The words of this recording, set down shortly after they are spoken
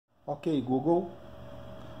Ok, Google.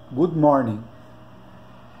 Good morning.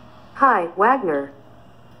 Hi, Wagner.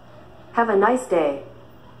 Have a nice day.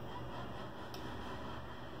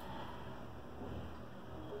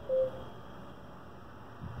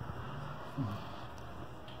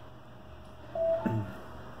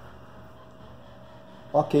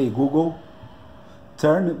 Ok, Google.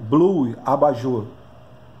 Turn blue abajur.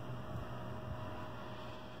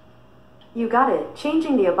 You got it.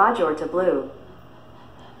 Changing the abajur to blue.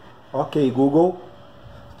 Ok, Google.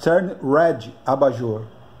 Turn red abajur.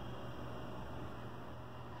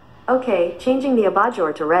 Okay, changing the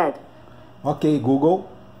abajur to red. Ok, Google.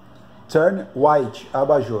 Turn white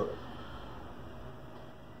abajur.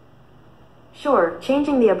 Sure,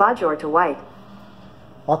 changing the abajur to white.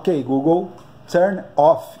 Ok, Google. Turn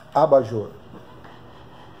off abajur.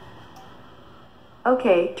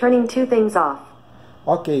 Okay, turning two things off.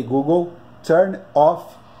 Ok, Google. Turn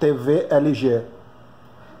off TV LG.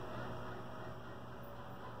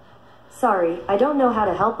 Sorry, I don't know how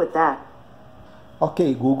to help with that.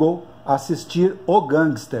 Ok, Google. Assistir O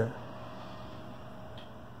Gangster.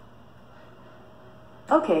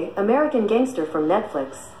 Okay, American Gangster from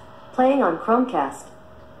Netflix. Playing on Chromecast.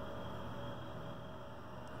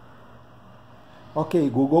 Ok,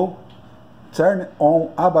 Google. Turn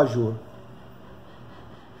on abajur.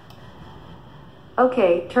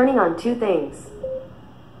 Okay, turning on two things.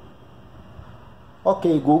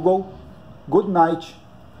 Ok, Google. Good night.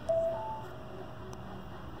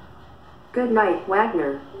 Good night,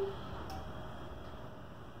 Wagner.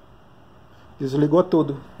 Desligou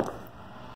tudo.